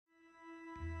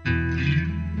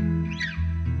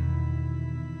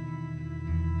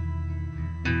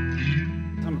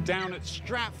down at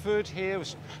Stratford here,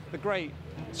 with the great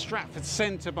Stratford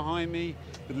Centre behind me,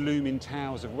 the looming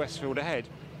towers of Westfield ahead.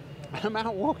 I'm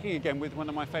out walking again with one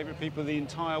of my favourite people in the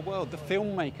entire world, the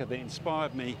filmmaker that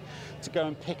inspired me to go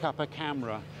and pick up a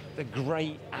camera, the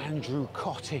great Andrew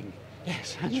Kötting.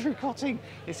 Yes, Andrew Kötting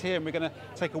is here and we're going to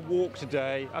take a walk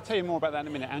today. I'll tell you more about that in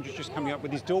a minute. Andrew's just coming up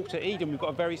with his daughter Eden. We've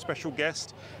got a very special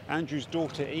guest. Andrew's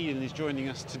daughter Eden is joining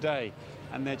us today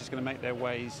and they're just going to make their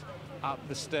ways up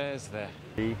the stairs there.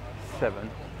 7,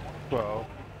 12,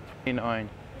 29,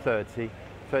 30,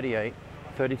 38,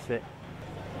 36,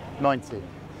 90.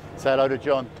 Say hello to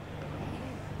John.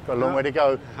 Got a long way to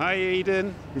go. Hi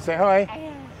Eden. You say hi?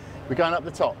 Hiya. We're going up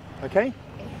the top, okay?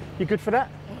 You good for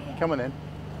that? Come on then.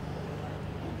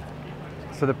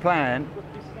 So the plan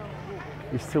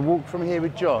is to walk from here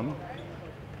with John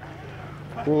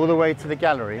all the way to the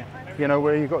gallery. You know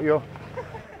where you got your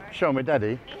show me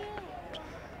daddy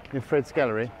in Fred's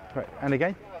gallery. Right. And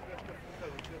again.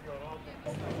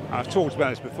 I've talked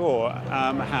about this before,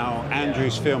 how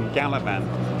Andrew's film Gallivant,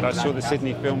 that I saw the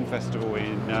Sydney Film Festival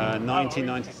in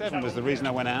 1997, was the reason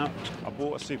I went out. I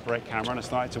bought a Super 8 camera and I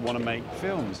started to want to make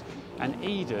films. And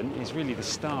Eden is really the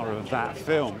star of that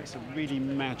film. It's a really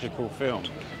magical film,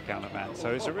 Gallivant.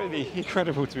 So it's really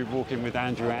incredible to be walking with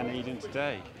Andrew and Eden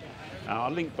today.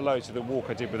 I'll link below to the walk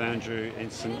I did with Andrew in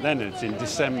St Leonard's in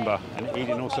December, and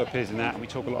Eden also appears in that. And we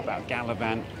talk a lot about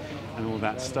Gallivant and all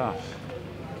that stuff.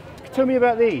 Tell me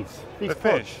about these The pods.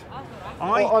 fish.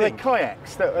 Are they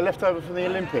kayaks that are left over from the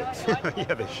Olympics?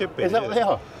 Yeah, they should be. Is that what they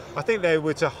are? I think they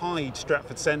were to hide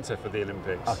Stratford Centre for the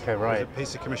Olympics. Okay, right. There's a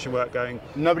piece of commission work going.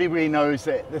 Nobody really knows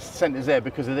that the centre's there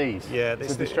because of these. Yeah,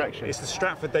 it's a distraction. It's the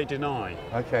Stratford they deny.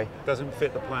 Okay. Doesn't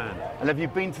fit the plan. And have you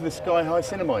been to the Sky High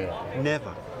Cinema yet?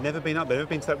 Never been up there. Never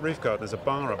been to that roof garden. There's a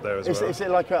bar up there as well. Is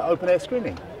it like an open air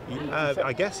screening?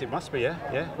 I guess it must be,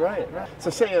 yeah. Right. So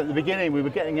saying at the beginning we were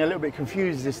getting a little bit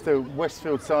confused as to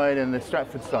Westfield side and the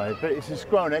Stratford side, but it's just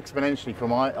grown exponentially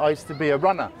from I used to be a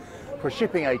runner for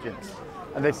shipping agents.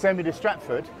 And they sent me to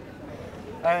Stratford,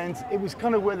 and it was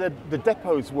kind of where the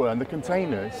depots were and the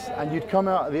containers, and you'd come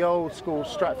out of the old school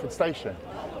Stratford station,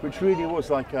 which really was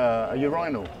like a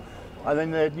urinal,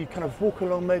 and then you'd kind of walk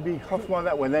along maybe half a mile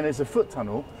that way, and then there's a foot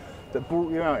tunnel that brought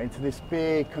you out into this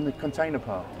big kind of container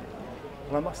park.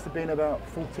 And I must have been about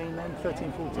 14 then,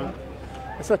 13, 14. Right.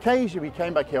 And so occasionally we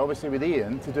came back here, obviously with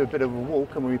Ian, to do a bit of a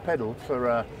walk, and we pedalled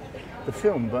for the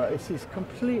film, but it's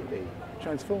completely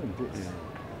transformed.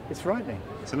 It's frightening.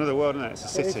 It's another world, isn't it? It's a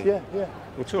city. Yeah.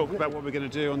 We'll talk about what we're going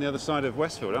to do on the other side of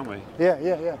Westfield, aren't we?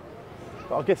 Yeah.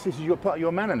 But I guess this is part of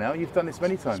your manor now. You've done this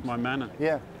many times. It's my manor.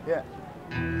 Yeah.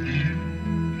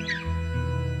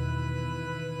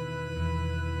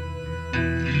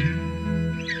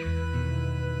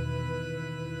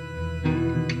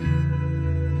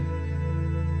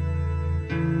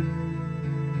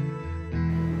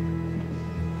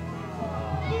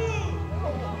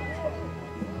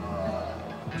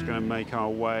 Going to make our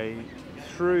way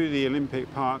through the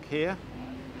Olympic Park here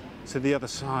to the other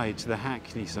side, to the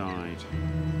Hackney side.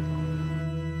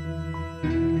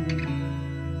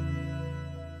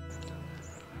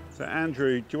 So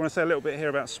Andrew, do you want to say a little bit here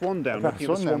about Swandown? About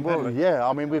Swandown, well, yeah,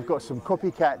 I mean we've got some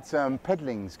copycat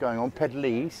pedallings going on,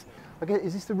 pedalees. Okay,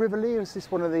 is this the River Lee or is this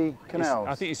one of the canals?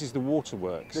 I think this is the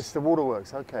waterworks. This is the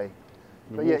waterworks, okay.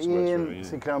 But yeah, Ian, really,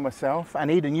 Sinclair and myself, and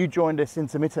Eden, you joined us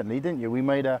intermittently, didn't you? We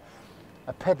made a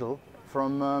pedal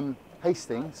from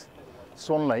Hastings,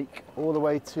 Swan Lake, all the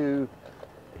way to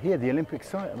here, the Olympic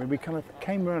site. I mean, we kind of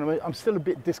came around. I'm still a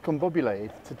bit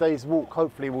discombobulated. Today's walk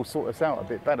hopefully will sort us out a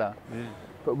bit better. Yeah.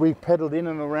 But we pedalled in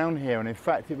and around here, and in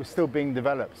fact it was still being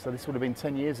developed, so this would have been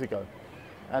 10 years ago.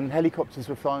 And helicopters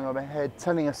were flying overhead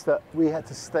telling us that we had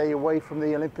to stay away from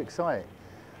the Olympic site.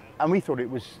 And we thought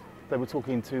they were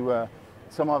talking to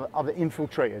some other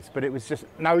infiltrators, but it was just,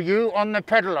 no, you on the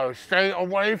pedalo, stay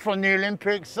away from the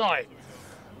Olympic site,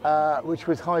 which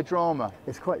was high drama.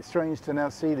 It's quite strange to now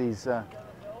see these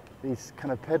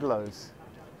kind of pedalos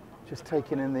just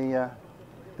taking in the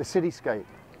cityscape.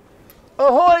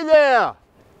 Ahoy there!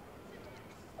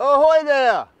 Ahoy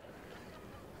there!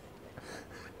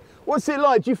 What's it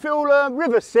like? Do you feel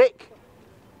river sick?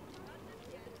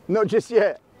 Not just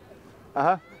yet.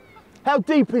 How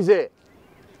deep is it?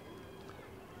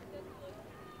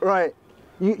 Right.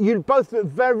 You both look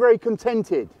very, very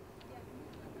contented.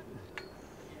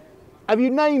 Have you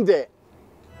named it?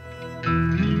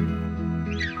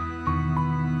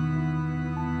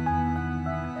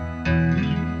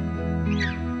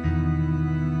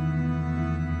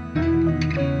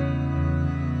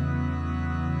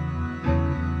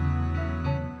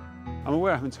 I'm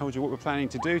aware I haven't told you what we're planning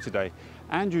to do today.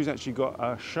 Andrew's actually got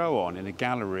a show on in a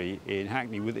gallery in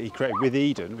Hackney he created with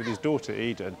Eden, with his daughter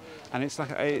Eden, and it's like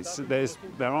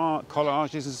there are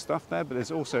collages and stuff there, but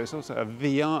it's also a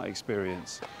VR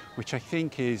experience, which I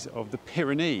think is of the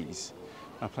Pyrenees,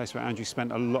 a place where Andrew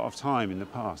spent a lot of time in the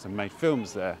past and made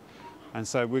films there. And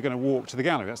so we're going to walk to the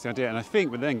gallery. That's the idea. And I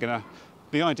think we're then going to.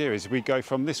 The idea is we go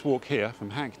from this walk here, from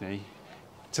Hackney,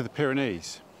 to the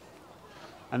Pyrenees.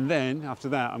 And then, after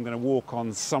that, I'm going to walk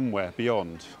on somewhere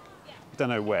beyond. I don't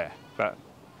know where, but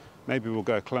maybe we'll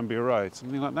go Columbia Road,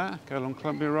 something like that. Go along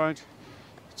Columbia Road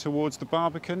towards the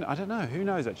Barbican. I don't know, who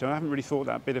knows actually. I haven't really thought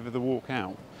that bit of the walk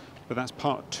out, but that's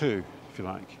part 2, if you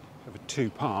like, of a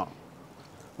 2-part,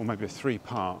 or maybe a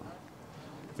 3-part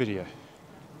video.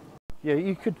 Yeah,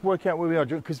 you could work out where we are,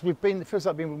 because it feels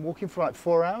like we've been walking for like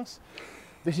 4 hours.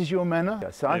 This is your manor.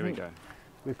 So I think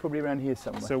we're probably around here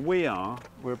somewhere. So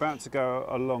we're about to go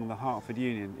along the Hertford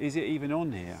Union. Is it even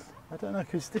on here? I don't know,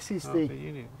 because this is Hertford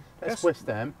Union. That's West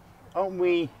Ham. Aren't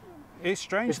we? It's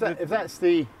strange. If that's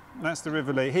the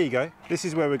River Lee. Here you go. This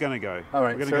is where we're going to go. All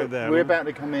right, we're going to go there. We're about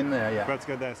to come in there, yeah. About to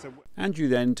go there. So Andrew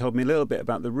then told me a little bit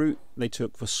about the route they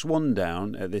took for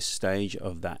Swandown at this stage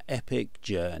of that epic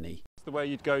journey. It's the way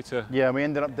you'd go to. Yeah, we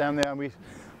ended up down there, and we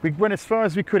went as far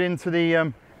as we could into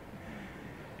the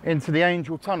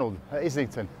Angel Tunnel at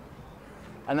Islington,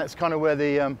 and that's kind of where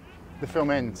the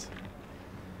film ends.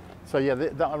 So yeah,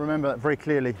 I remember that very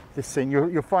clearly. This scene,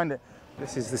 you'll find it.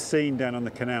 This is the scene down on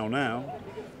the canal now.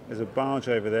 There's a barge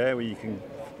over there where you can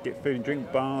get food and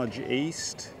drink. Barge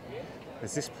East.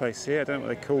 There's this place here. I don't know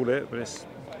what they call it, but it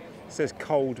says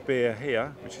cold beer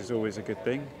here, which is always a good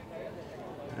thing.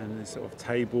 And there's sort of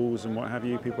tables and what have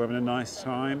you. People having a nice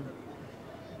time.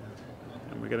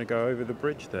 And we're going to go over the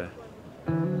bridge there.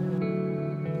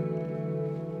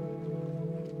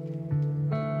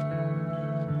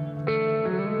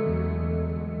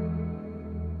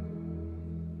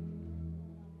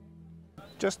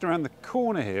 Just around the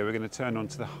corner here, we're going to turn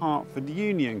onto the Hertford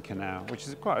Union Canal, which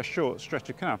is quite a short stretch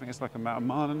of canal. I think it's like about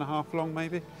 1.5 miles long,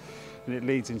 maybe, and it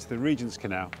leads into the Regent's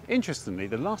Canal. Interestingly,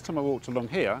 the last time I walked along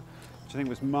here, which I think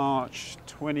was March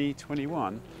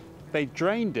 2021, they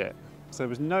drained it, so there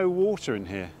was no water in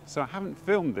here. So I haven't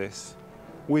filmed this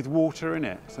with water in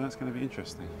it, so that's going to be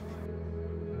interesting.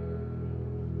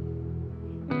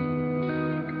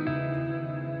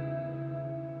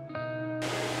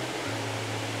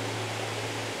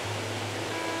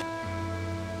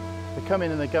 They come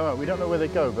in and they go out. We don't know where they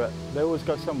go, but they always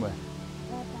go somewhere.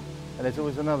 And there's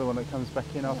always another one that comes back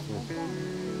in afterwards.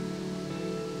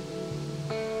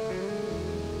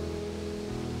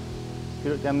 If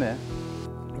you look down there.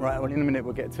 Right, well, in a minute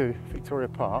we'll get to Victoria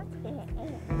Park.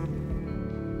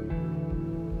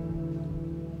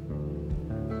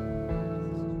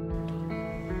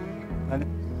 And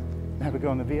now we go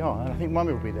on the VR, and I think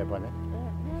Mummy will be there by then.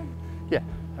 Yeah,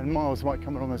 and Miles might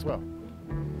come along as well.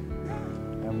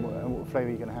 And what flavour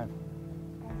are you going to have?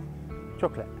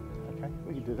 Chocolate. Okay,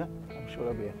 we can do that. I'm sure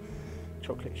there'll be a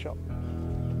chocolate shop.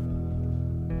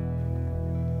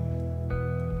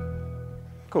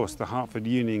 Of course, the Hertford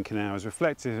Union Canal is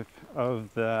reflective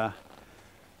of the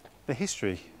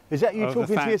history. Is that you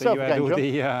talking to yourself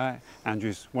again,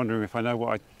 Andrew's wondering if I know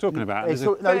what I'm talking about. There's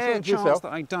a fair chance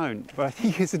that I don't, but I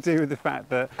think it's to do with the fact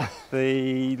that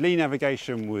the Lee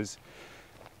navigation was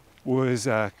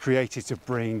created to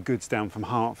bring goods down from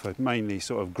Hertford, mainly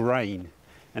sort of grain.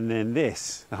 And then the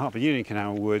Hertford Union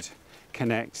Canal, would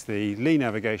connect the Lee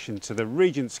navigation to the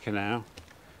Regent's Canal.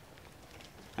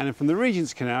 And then from the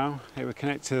Regent's Canal, it would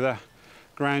connect to the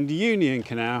Grand Union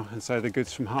Canal. And so the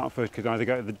goods from Hertford could either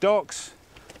go to the docks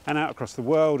and out across the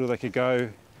world, or they could go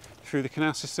through the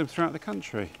canal system throughout the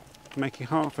country, making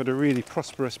Hertford a really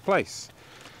prosperous place.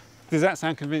 Does that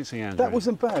sound convincing, Andrew? That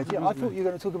wasn't bad. Yeah, I thought you were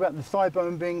going to talk about the thigh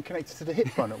bone being connected to the hip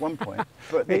bone at one point,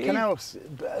 but the canal's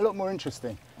a lot more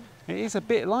interesting. It is a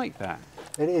bit like that.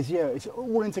 It is, yeah. It's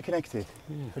all interconnected,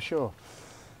 for sure.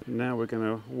 Now we're going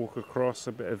to walk across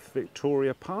a bit of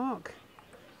Victoria Park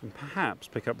and perhaps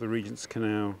pick up the Regent's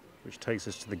Canal, which takes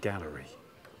us to the gallery.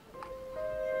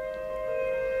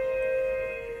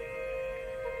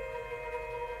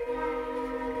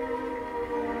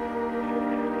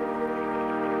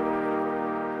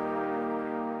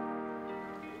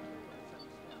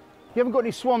 You haven't got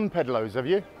any swan pedalo, have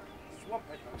you?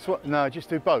 Swan pedalo? No, just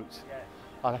do boats? Yeah.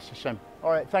 Oh, that's a shame.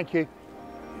 All right, thank you.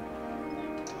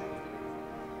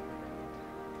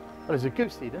 Oh, there's a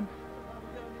goose, Eden.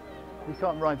 You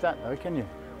can't ride that though, can you?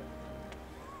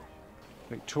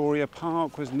 Victoria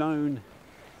Park was known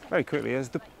very quickly as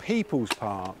the People's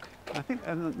Park. I think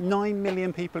 9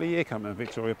 million people a year come to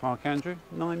Victoria Park, Andrew.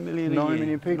 9 million a year. 9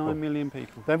 million people. 9 million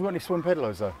people. They haven't got any swan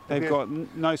pedlos though. They've got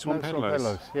no swan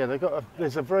pedlos. Yeah, they've got.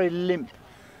 There's a very limp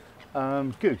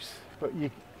goose, but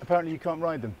apparently you can't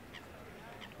ride them.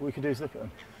 All we can do is look at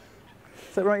them.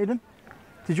 Is that right, Eden?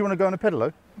 Did you want to go on a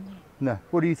pedalo? No.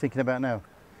 What are you thinking about now?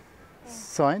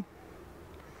 Sign?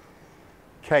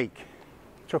 Cake.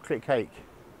 Chocolate cake.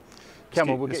 Come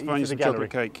on, we'll get you to the gallery.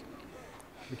 Chocolate cake.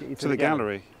 We'll get you to the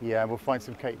gallery? Yeah, we'll find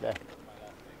some cake there.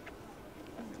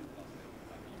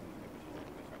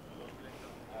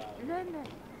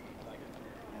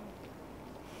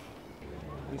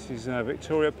 This is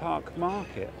Victoria Park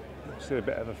Market. It's a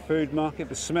bit of a food market.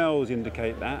 The smells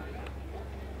indicate that.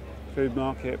 Food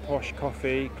market, posh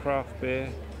coffee, craft beer.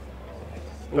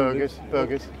 Burgers.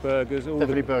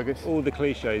 Definitely burgers. All the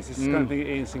cliches. This is the kind of thing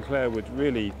Ian Sinclair would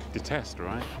really detest,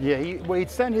 right? Yeah,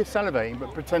 he'd stand here salivating,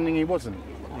 but pretending he wasn't.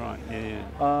 Right,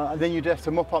 yeah. And then you'd have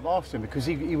to mop up after him because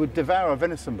he would devour a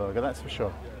venison burger, that's for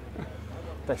sure.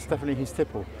 That's definitely his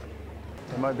tipple.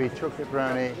 There might be chocolate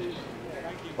brownie.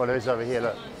 Well, there is over here,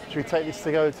 look. Should we take this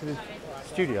to go to the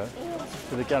studio,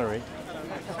 to the gallery?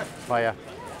 Oh, yeah.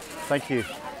 Thank you.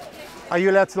 Are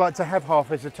you allowed to have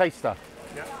half as a taster?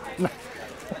 Yeah. No.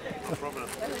 No problem.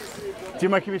 Do you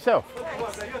make them yourself?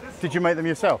 Did you make them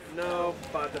yourself? No,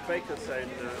 but the bakers are in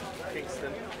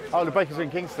Kingston. Oh, the bakers are in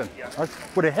Kingston? Yeah. Well,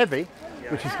 they're heavy,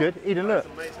 yeah. which is good. Eden, look.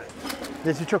 That's amazing.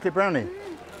 There's a chocolate brownie.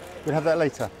 We'll have that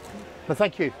later. But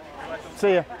thank you.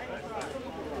 See ya.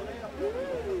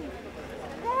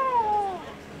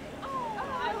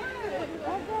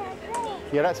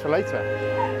 Yeah, that's for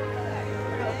later.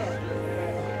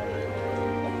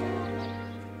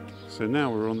 So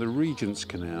now we're on the Regent's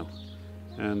Canal,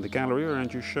 and the gallery where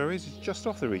Andrew's show is just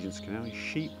off the Regent's Canal in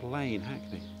Sheep Lane,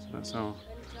 Hackney. So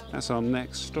that's our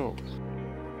next stop.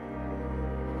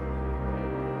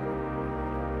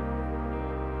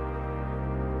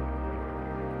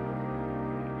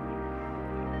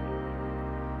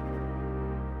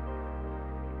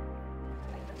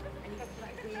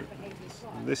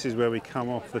 This is where we come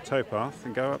off the towpath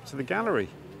and go up to the gallery.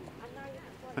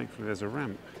 Thankfully there's a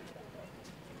ramp.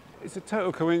 It's a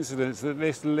total coincidence that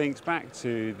this links back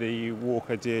to the walk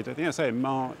I did, I think I say in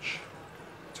March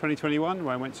 2021,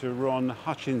 where I went to Ron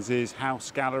Hutchins's house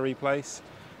gallery place.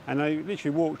 And I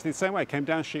literally walked the same way, came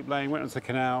down Sheep Lane, went onto the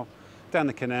canal, down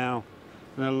the canal,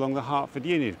 and then along the Hertford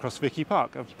Union, across Vicky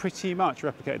Park. I've pretty much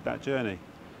replicated that journey.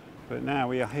 But now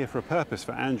we are here for a purpose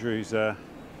for Andrew's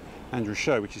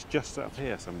show, which is just up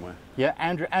here somewhere. Yeah,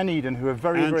 Andrew and Eden, who are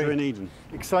very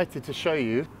excited to show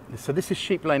you. So this is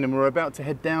Sheep Lane, and we're about to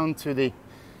head down to the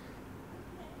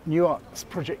New Arts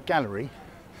Project Gallery,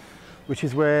 which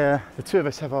is where the two of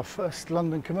us have our first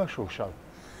London commercial show.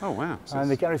 Oh wow. And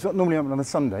the gallery's not normally open on a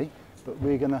Sunday, but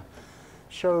we're going to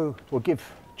show, or give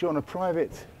John a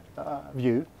private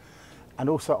view, and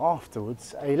also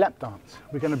afterwards a lap dance.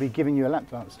 We're going to be giving you a lap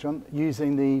dance, John,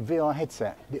 using the VR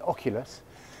headset, the Oculus,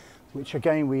 which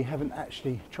again we haven't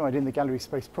actually tried in the gallery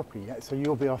space properly yet, so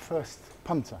you'll be our first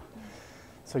punter.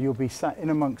 So you'll be sat in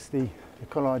amongst the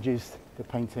collages, the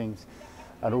paintings,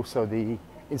 and also the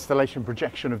installation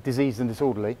projection of Diseased and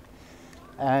Disorderly,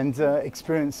 and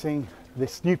experiencing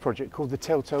this new project called the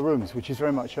Telltale Rooms, which is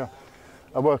very much a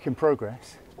work in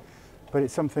progress, but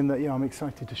it's something that I'm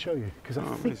excited to show you, because I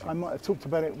think amazing. I might have talked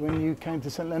about it when you came to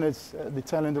St Leonard's at the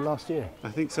tail end of last year.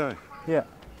 I think so. Yeah.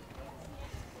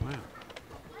 Wow.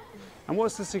 And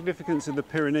what's the significance of the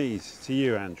Pyrenees to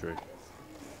you, Andrew,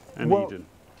 and Eden?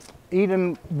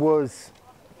 Eden was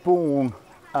born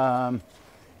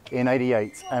in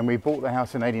 '88, and we bought the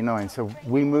house in '89. So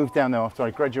we moved down there after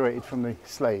I graduated from the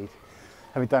Slade,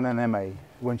 having done an MA,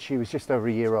 when she was just over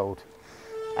a year old.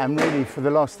 And really, for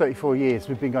the last 34 years,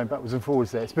 we've been going backwards and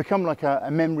forwards there. It's become like a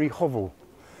memory hovel.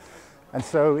 And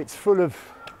so it's full of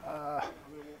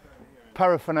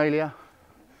paraphernalia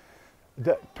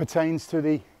that pertains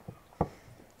to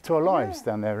our lives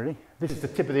down there, really. This is the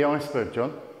tip of the iceberg,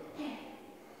 John.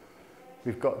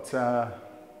 We've got there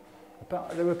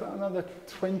were about another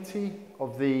 20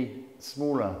 of the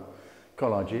smaller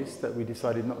collages that we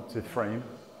decided not to frame,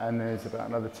 and there's about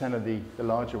another 10 of the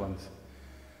larger ones.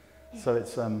 So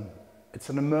it's an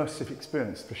immersive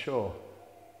experience for sure.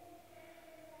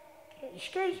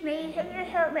 Excuse me, can you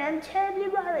help me? I'm terribly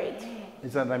worried.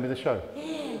 Is that the name of the show?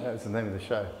 Yeah. That was the name of the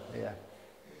show, yeah.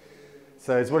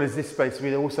 So as well as this space,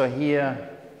 we also here,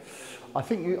 I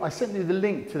think I sent you the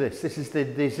link to this. This is the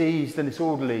Diseased and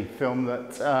Disorderly film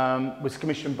that was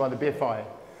commissioned by the BFI.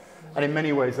 And in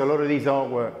many ways, a lot of these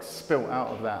artworks spilt out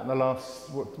of that in the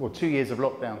last 2 years of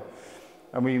lockdown.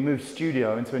 And we moved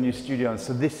studio into a new studio, and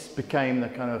so this became the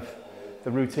kind of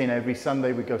the routine. Every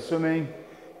Sunday we go swimming,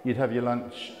 you'd have your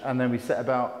lunch, and then we set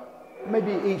about,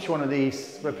 maybe each one of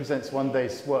these represents one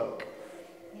day's work,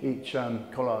 each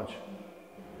collage.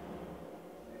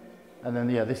 And then,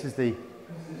 yeah, this is the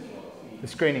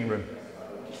screening room.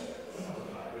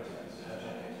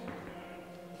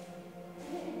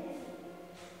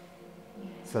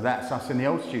 So that's us in the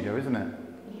old studio, isn't it?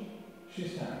 She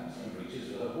stands and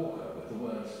reaches for the walker with the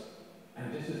words,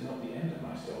 "And this is not the end of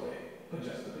my story, but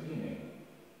just the beginning."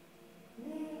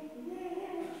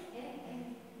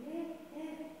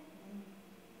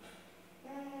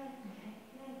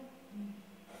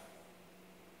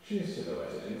 She is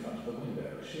silhouetted in front of the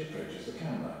window as she approaches the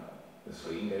camera. The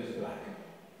screen goes black.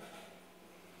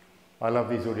 I love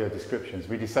these audio descriptions.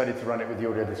 We decided to run it with the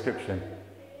audio description.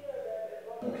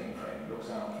 Walking frame looks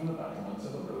out from the battlements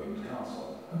of a ruined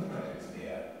castle, and the credits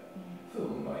appear.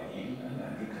 Filmed by Eden and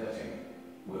Andrew Kötting.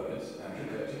 Words, Andrew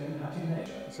Kötting and Hattie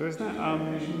Nature. So is that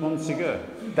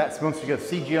Montségur? That's Montségur,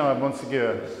 CGI of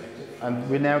Montségur. And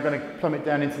we're now going to plummet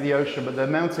down into the ocean, but the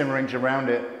mountain range around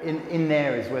it, in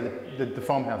there is where the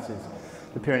farmhouse is,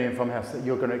 the Pyrenean farmhouse that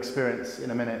you're going to experience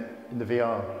in a minute in the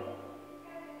VR.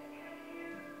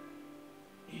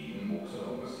 Eden walks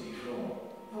along the seafloor.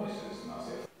 Voices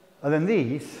massive. And then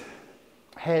these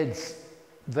heads,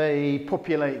 they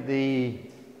populate the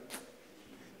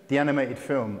animated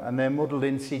film, and they're modelled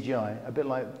in CGI, a bit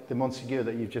like the Montségur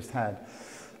that you've just had,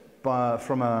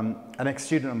 from an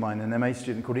ex-student of mine, an MA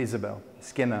student called Isabel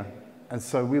Skinner. And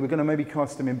so we were going to maybe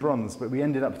cast them in bronze, but we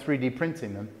ended up 3D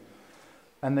printing them.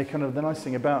 And they kind of, the nice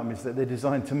thing about them is that they're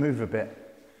designed to move a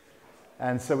bit.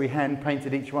 And so we hand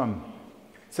painted each one.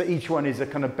 So each one is a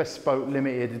kind of bespoke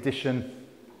limited edition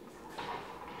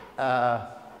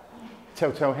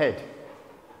telltale head.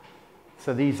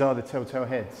 So these are the telltale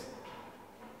heads.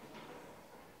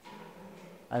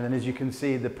 And then as you can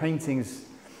see, the paintings,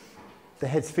 the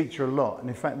heads feature a lot. And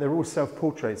in fact, they're all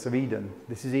self-portraits of Eden.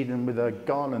 This is Eden with a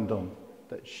garland on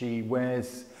that she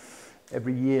wears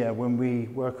every year when we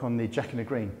work on the Jack and the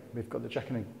Green. We've got the Jack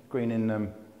and the Green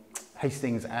in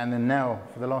Hastings, and then now,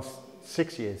 for the last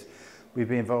 6 years, we've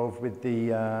been involved with the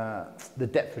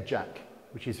Deptford Jack,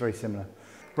 which is very similar.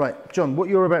 Right, John, what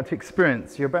you're about to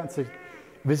experience, you're about to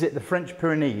visit the French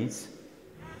Pyrenees,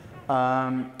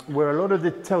 where a lot of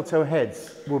the telltale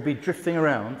heads will be drifting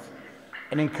around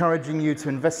and encouraging you to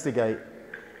investigate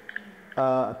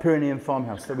a Pyrenean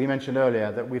farmhouse that we mentioned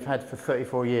earlier that we've had for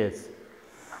 34 years.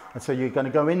 And so you're going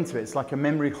to go into it. It's like a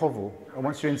memory hovel. And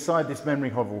once you're inside this memory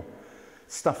hovel,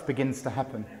 stuff begins to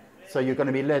happen. So you're going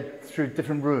to be led through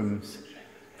different rooms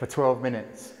for 12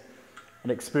 minutes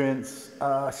and experience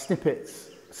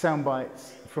snippets, sound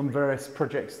bites from various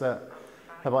projects that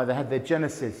have either had their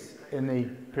genesis in the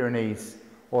Pyrenees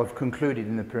or have concluded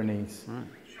in the Pyrenees. Right.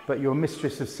 But your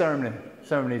mistress of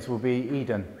ceremonies will be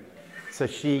Eden. So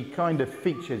she kind of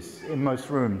features in most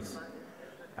rooms.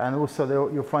 And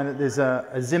also you'll find that there's a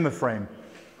Zimmer frame,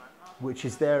 which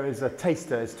is there as a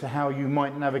taster as to how you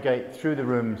might navigate through the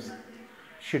rooms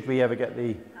should we ever get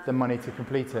the money to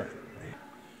complete it.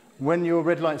 When your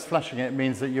red light's flashing, it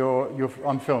means that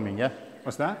I'm filming, yeah?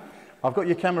 What's that? I've got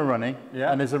your camera running,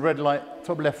 yeah, and there's a red light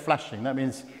top left flashing. That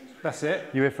means that's it.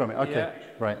 You're filming. Okay, yeah,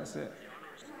 right. That's it.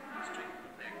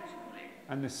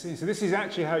 And so this is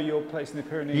actually how your place in the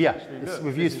Pyrenees actually looks.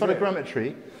 We've used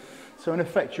photogrammetry. So in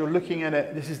effect, you're looking at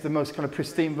it, this is the most kind of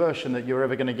pristine version that you're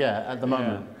ever going to get at the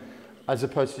moment, as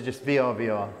opposed to just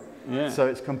VR. Yeah. So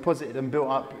it's composited and built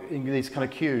up in these kind of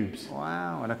cubes.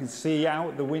 Wow, and I can see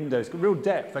out the windows, real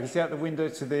depth. I can see out the window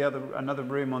to another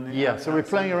room on the Yeah, so we're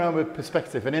playing around with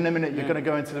perspective, and in a minute you're going to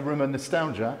go into the room of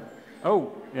nostalgia.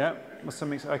 Oh, yeah, what's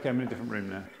something, okay, I'm in a different room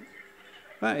now.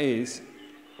 That is,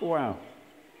 wow.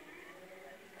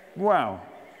 Wow,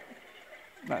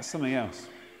 that's something else.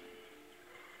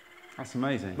 That's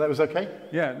amazing. That was okay?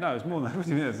 Yeah, no, it was more than that.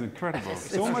 It was incredible.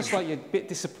 It's almost like you're a bit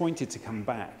disappointed to come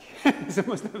back. It's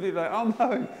almost like, oh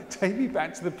no, take me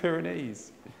back to the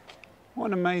Pyrenees. What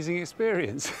an amazing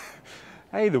experience.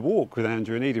 Hey, the walk with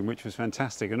Andrew and Eden, which was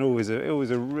fantastic, and always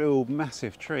a real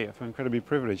massive treat. I feel incredibly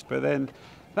privileged. But then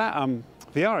that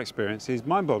VR experience is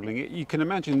mind-boggling. You can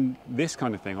imagine this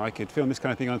kind of thing. I could film this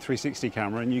kind of thing on a 360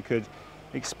 camera, and you could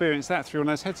experience that through one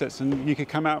of those headsets, and you could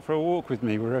come out for a walk with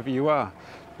me wherever you are.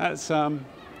 That's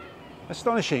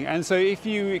astonishing. And so if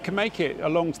you can make it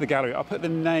along to the gallery, I'll put the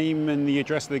name and the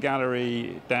address of the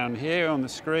gallery down here on the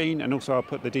screen, and also I'll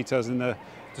put the details in the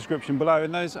description below.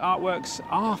 And those artworks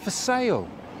are for sale.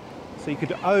 So you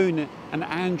could own an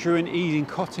Andrew and Eden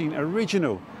Kötting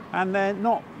original. And they're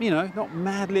not, not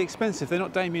madly expensive. They're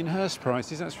not Damien Hirst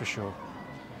prices, that's for sure.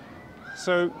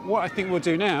 So what I think we'll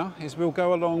do now is we'll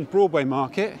go along Broadway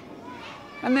Market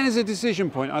And then there's a decision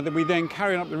point. Either we then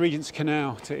carry on up the Regent's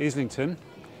Canal to Islington,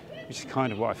 which is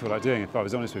kind of what I feel like doing, if I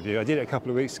was honest with you. I did it a couple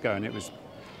of weeks ago and it was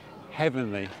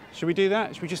heavenly. Should we do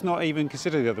that? Should we just not even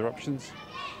consider the other options?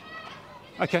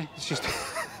 Okay, it's just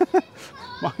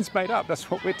mine's made up. That's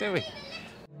what we're doing.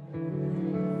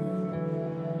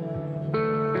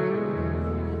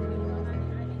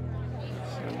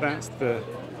 So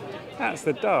that's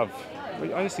the Dove.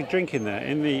 I used to drink in there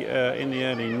in the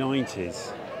early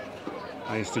 90s.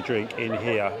 I used to drink in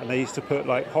here, and they used to put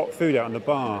like hot food out on the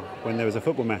bar when there was a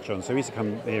football match on. So we used to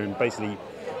come here and basically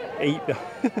eat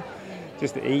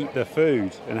just to eat the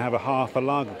food and have a half a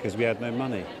lager because we had no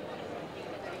money.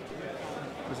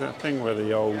 There's that thing where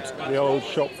the old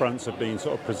shop fronts have been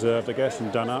sort of preserved, I guess,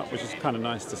 and done up, which is kind of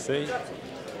nice to see.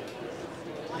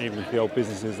 Even if the old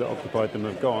businesses that occupied them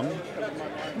have gone.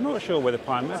 I'm not sure where the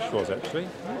Pie and Mash was actually.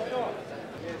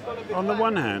 On the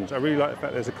one hand, I really like the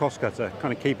fact there's a cost cutter,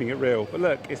 kind of keeping it real. But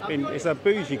look, it's a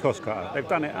bougie cost cutter. They've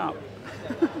done it up.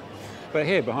 But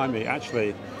here behind me,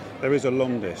 actually, there is a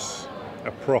Londis,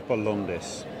 a proper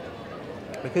Londis.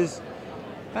 Because,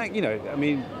 you know, I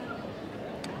mean,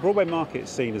 Broadway Market is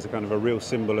seen as a kind of a real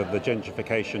symbol of the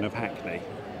gentrification of Hackney,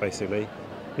 basically.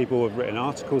 People have written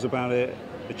articles about it,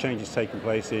 the changes taking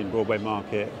place in Broadway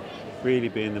Market, really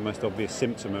being the most obvious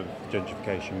symptom of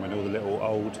gentrification when all the little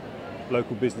old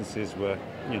local businesses were,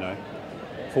 you know,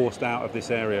 forced out of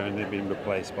this area and they've been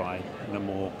replaced by the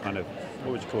more kind of,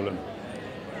 what would you call them,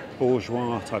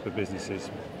 bourgeois type of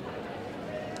businesses.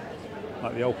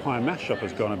 Like the old Pie and Mash shop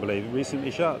has gone, I believe,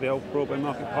 recently shut, the old Broadway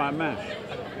Market Pie and Mash.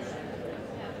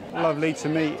 Lovely to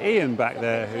meet Ian back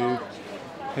there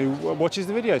who watches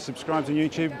the video, subscribes on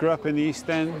YouTube, grew up in the East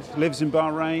End, lives in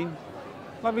Bahrain.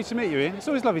 Lovely to meet you, Ian. It's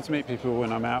always lovely to meet people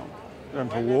when I'm out going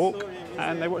for a walk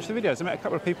and they watch the videos. I met a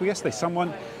couple of people yesterday.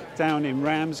 Someone down in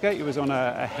Ramsgate who was on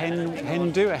a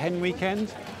hen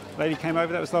weekend. A lady came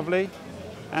over, that was lovely.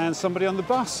 And somebody on the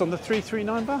bus, on the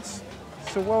 339 bus.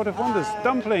 It's a world of wonders.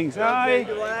 Dumplings, hi!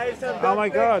 Oh my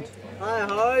God. Hi,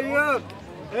 how are you?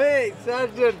 Hey,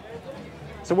 Sergeant.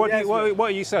 So what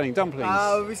are you selling? Dumplings?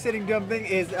 We're selling dumpling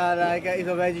is like it's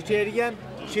a vegetarian,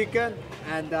 chicken,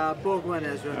 and pork one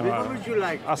as well. Which one would you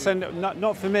like? I'll send it,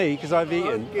 not for me because I've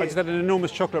eaten. Okay. I just had an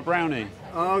enormous chocolate brownie.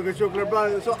 Oh, good chocolate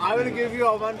brownie. So I will give you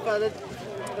one for the,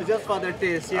 just for the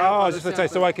taste. Yeah, oh, just for the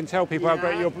taste, so I can tell people how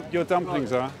great your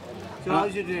dumplings are. So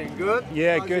how's you doing? Good?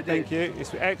 Yeah, good, thank you.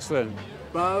 It's excellent.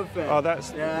 Perfect. Oh,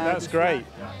 that's great.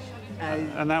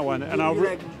 And that one. And I'll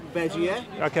like veggie,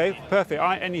 yeah? Okay, perfect.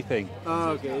 Anything.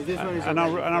 Oh, okay. This one is and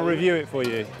I'll review it for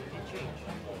you.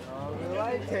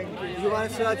 Alright, thank you. You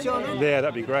want to sriracha on it? Yeah,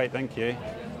 that'd be great. Thank you.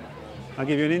 I'll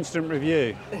give you an instant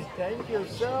review. Thank you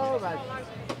so much.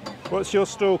 What's your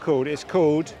stall called? It's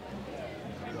called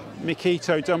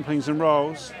Mikito Dumplings and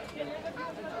Rolls.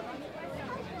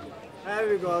 There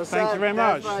we go. Thank you very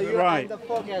much. Right. On the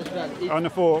fork as well. On the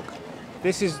fork.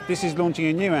 This is launching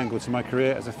a new angle to my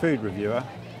career as a food reviewer.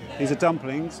 These are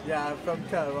dumplings. Yeah, from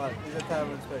Taiwan. These are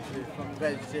Taiwan specialist from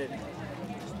vegetarian.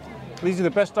 These are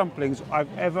the best dumplings I've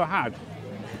ever had.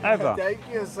 Ever. Thank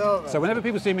you so much. So whenever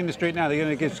people see me in the street now, they're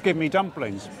going to give me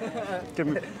dumplings. Thank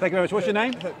you very much. What's your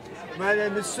name? My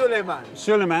name is Suleiman.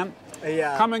 Suleiman.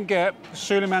 Yeah. Come and get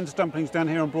Suleiman's dumplings down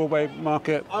here on Broadway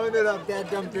Market. Owner of that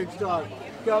dumpling store.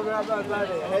 Come around my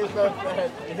buddy. Hey, my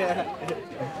friend.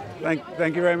 Yeah.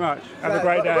 Thank you very much. Have a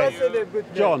great day. What's your name? Good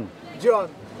name. John. John.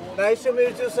 Nice to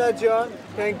meet you, Sir John.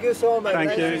 Thank you so much.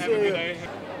 Thank you. Nice to see you.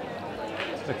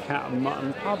 The Cat and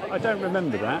Mutton pub. I don't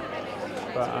remember that,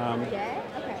 but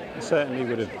it certainly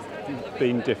would have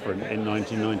been different in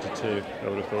 1992, I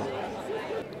would have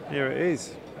thought. Here it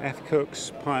is, F.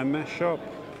 Cook's Pie and Mash shop.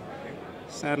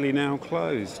 Sadly now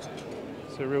closed.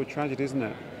 It's a real tragedy, isn't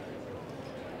it?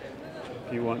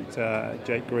 If you want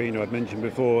Jake Green, who I've mentioned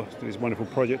before, his wonderful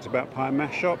project about pie and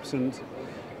mash shops, and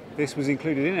this was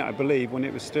included in it, I believe, when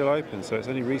it was still open, so it's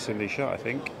only recently shut, I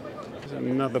think. There's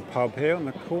another pub here on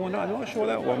the corner. I'm not sure what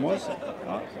that one was.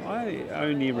 I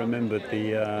only remembered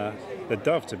the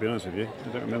Dove, to be honest with you. I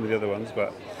don't remember the other ones,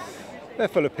 but they're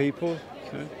full of people,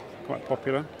 so quite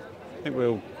popular. I think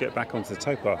we'll get back onto the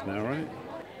towpath now, right?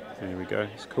 There we go.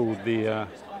 It's called the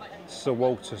Sir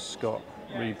Walter Scott,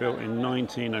 rebuilt in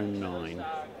 1909.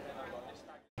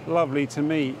 Lovely to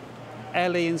meet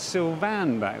Ellie and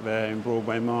Sylvan back there in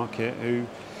Broadway Market, who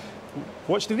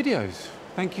watch the videos.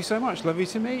 Thank you so much. Lovely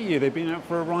to meet you. They've been out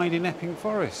for a ride in Epping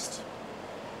Forest.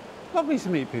 Lovely to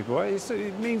meet people.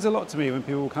 It means a lot to me when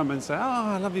people come and say, "Oh,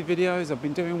 I love your videos. I've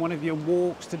been doing one of your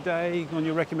walks today on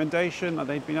your recommendation." Like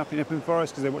they've been up in Epping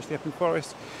Forest because they watch the Epping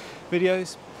Forest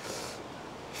videos.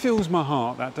 Fills my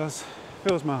heart, that does.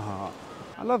 Fills my heart.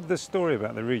 I love the story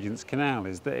about the Regent's Canal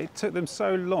is that it took them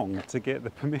so long to get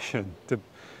the permission to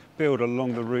build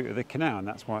along the route of the canal, and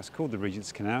that's why it's called the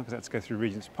Regent's Canal, because it had to go through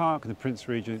Regent's Park, and the Prince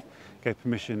Regent gave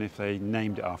permission if they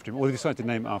named it after him, or they decided to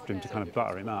name it after him to kind of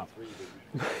butter him up.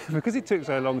 Because it took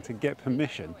so long to get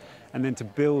permission and then to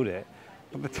build it,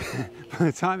 by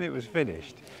the time it was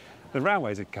finished, the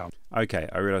railways had come. Okay,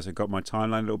 I realise I've got my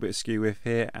timeline a little bit askew with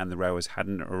here, and the railways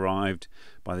hadn't arrived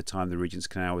by the time the Regent's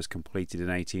Canal was completed in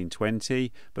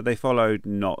 1820, but they followed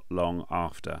not long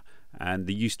after. And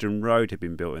the Euston Road had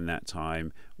been built in that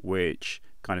time, which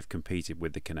kind of competed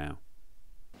with the canal,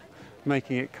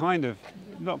 making it kind of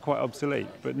not quite obsolete,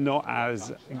 but not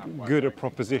as good a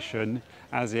proposition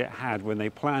as it had when they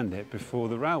planned it before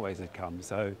the railways had come.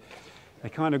 So they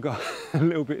kind of got a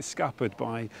little bit scuppered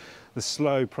by the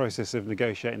slow process of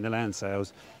negotiating the land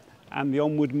sales and the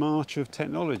onward march of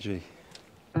technology.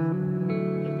 I'm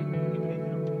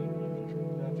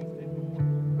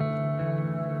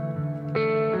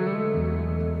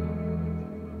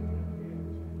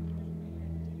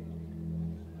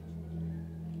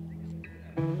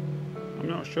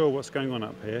not sure what's going on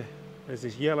up here. There's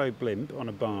this yellow blimp on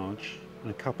a barge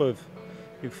and a couple of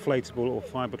inflatable or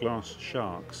fiberglass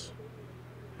sharks.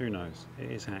 Who knows?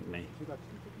 It is Hackney.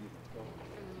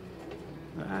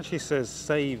 It actually says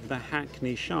save the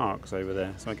Hackney Sharks over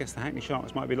there. So I guess the Hackney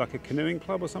Sharks might be like a canoeing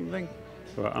club or something,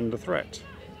 who are under threat.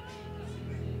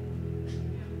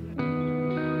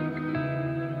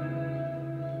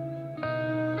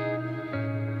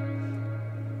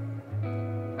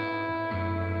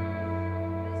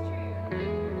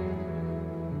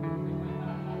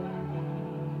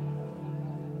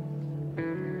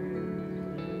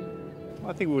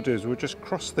 What I think we'll do is we'll just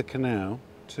cross the canal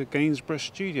to Gainsborough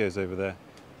Studios over there,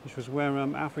 which was where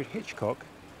Alfred Hitchcock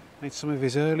made some of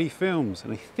his early films,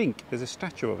 and I think there's a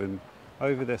statue of him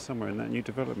over there somewhere in that new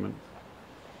development.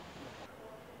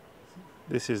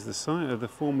 This is the site of the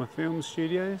former film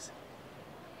studios.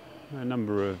 A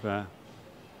number of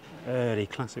early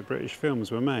classic British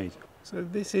films were made. So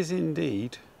this is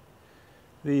indeed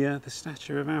the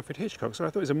statue of Alfred Hitchcock. So I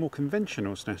thought it was a more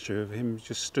conventional statue of him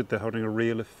just stood there holding a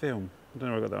reel of film. I don't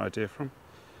know where I got that idea from.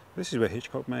 This is where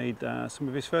Hitchcock made some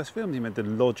of his first films. He made The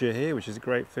Lodger here, which is a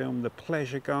great film, The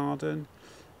Pleasure Garden.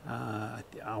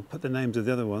 I'll put the names of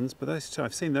the other ones, but those two,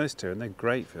 I've seen those two and they're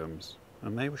great films.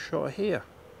 And they were shot here.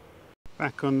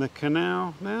 Back on the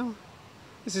canal now.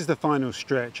 This is the final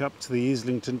stretch up to the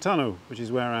Islington Tunnel, which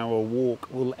is where our walk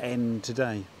will end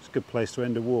today. It's a good place to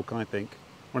end a walk, I think.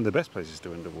 One of the best places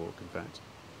to end a walk, in fact.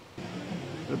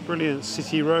 The brilliant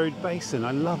City Road basin,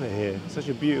 I love it here. Such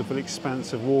a beautiful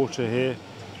expanse of water here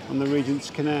on the Regent's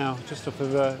Canal, just off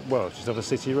of just off a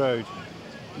City Road,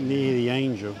 near the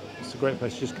Angel. It's a great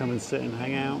place to just come and sit and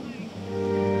hang out.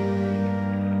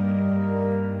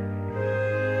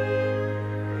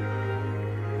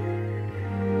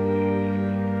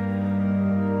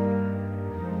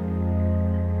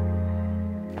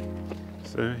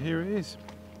 So here it is,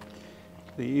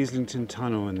 the Islington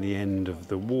Tunnel and the end of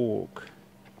the walk.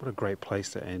 What a great place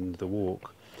to end the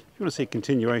walk. If you want to see a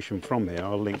continuation from here,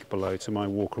 I'll link below to my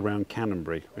walk around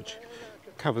Canonbury, which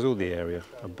covers all the area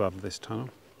above this tunnel.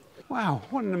 Wow,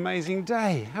 what an amazing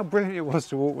day. How brilliant it was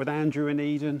to walk with Andrew and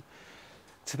Eden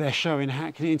to their show in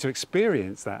Hackney and to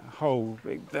experience that whole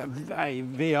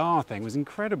VR thing was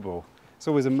incredible. It's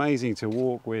always amazing to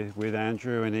walk with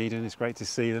Andrew and Eden. It's great to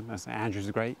see them. Andrew's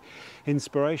a great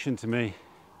inspiration to me.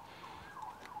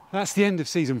 That's the end of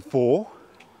season 4,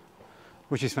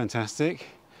 which is fantastic.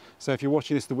 So if you're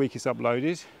watching this the week it's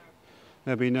uploaded,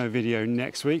 there'll be no video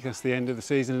next week. That's the end of the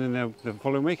season, and then the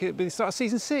following week it'll be the start of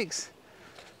season 6.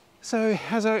 So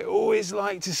as I always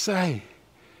like to say,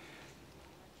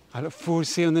 I look forward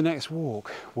to seeing you on the next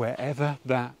walk, wherever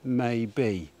that may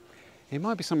be. It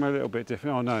might be somewhere a little bit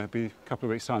different. Oh no, it'll be a couple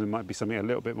of weeks' time. It might be something a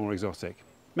little bit more exotic.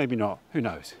 Maybe not. Who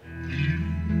knows?